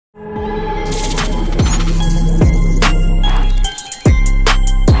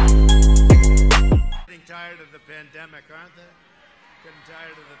Getting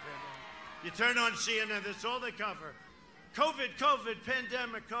tired of the pandemic. You turn on CNN, that's all they cover. COVID, COVID,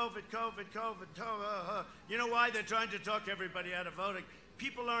 pandemic, COVID, COVID, COVID. You know why? They're trying to talk everybody out of voting.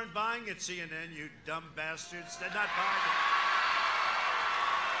 People aren't buying at CNN, you dumb bastards. They're not buying it.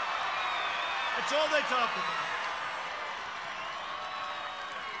 That's all they talk about.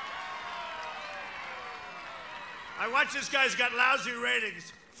 I watch this guy's got lousy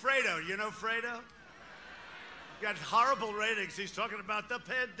ratings. Fredo, you know Fredo? Got horrible ratings. He's talking about the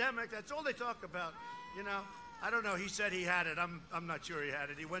pandemic. That's all they talk about, you know. I don't know. He said he had it. I'm not sure he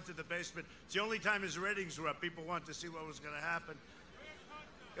had it. He went to the basement. It's the only time his ratings were up. People want to see what was going to happen.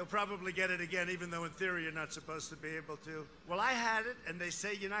 He'll probably get it again, even though in theory you're not supposed to be able to. Well, I had it, and they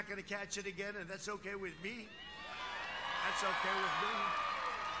say you're not going to catch it again, and that's okay with me. That's okay with me.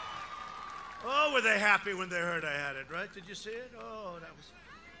 Oh, were they happy when they heard I had it, right? Did you see it? Oh, that was...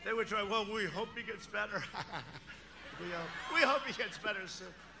 They were trying, well, we hope he gets better. we hope he gets better soon.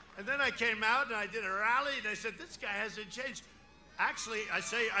 And then I came out and I did a rally and I said, this guy hasn't changed. Actually,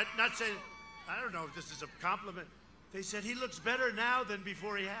 I'm not saying, I don't know if this is a compliment. They said, he looks better now than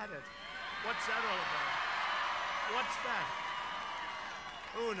before he had it. What's that all about? What's that?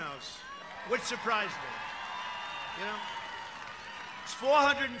 Who knows? Which surprised me. You know? It's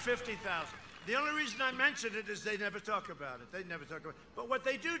 450,000. The only reason I mention it is they never talk about it. They never talk about it. But what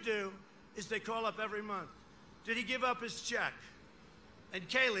they do is they call up every month. Did he give up his check? And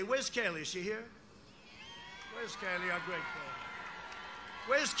Kaylee, where's Kaylee? Is she here? Where's Kaylee, our great Kaylee?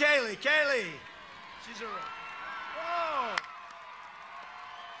 Where's Kaylee? Kaylee! She's around. Whoa!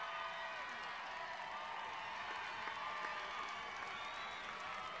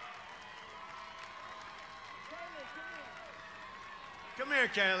 Come here,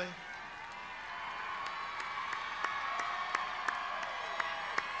 Kaylee.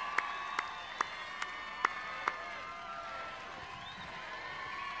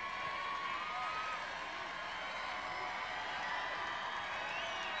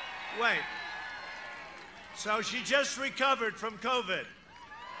 Wait. So she just recovered from COVID.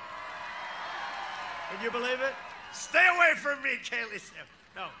 Can you believe it? Stay away from me, Kaylee.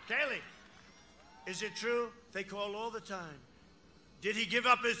 No, Kaylee. Is it true? They call all the time. Did he give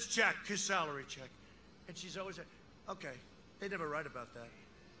up his check, his salary check? And she's always like, okay, they never write about that.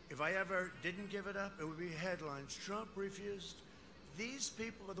 If I ever didn't give it up, it would be headlines. Trump refused. These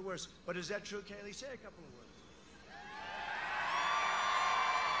people are the worst. But is that true, Kaylee? Say a couple of words.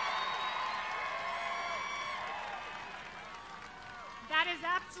 That is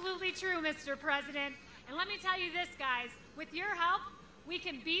absolutely true, Mr. President. And let me tell you this, guys. With your help, we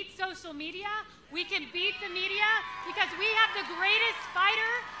can beat social media. We can beat the media because we have the greatest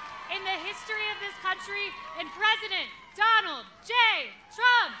fighter in the history of this country in President Donald J.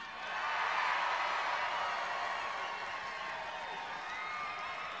 Trump.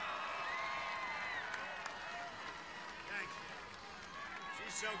 Thanks.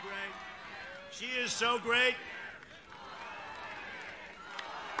 She's so great. She is so great.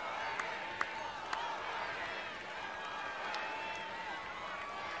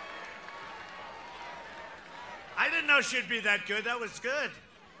 I didn't know she'd be that good. That was good.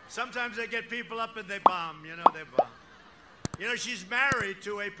 Sometimes they get people up and they bomb, you know, they bomb. You know, she's married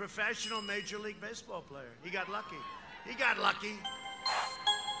to a professional Major League Baseball player. He got lucky. He got lucky.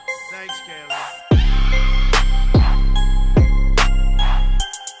 Thanks, Kaylee.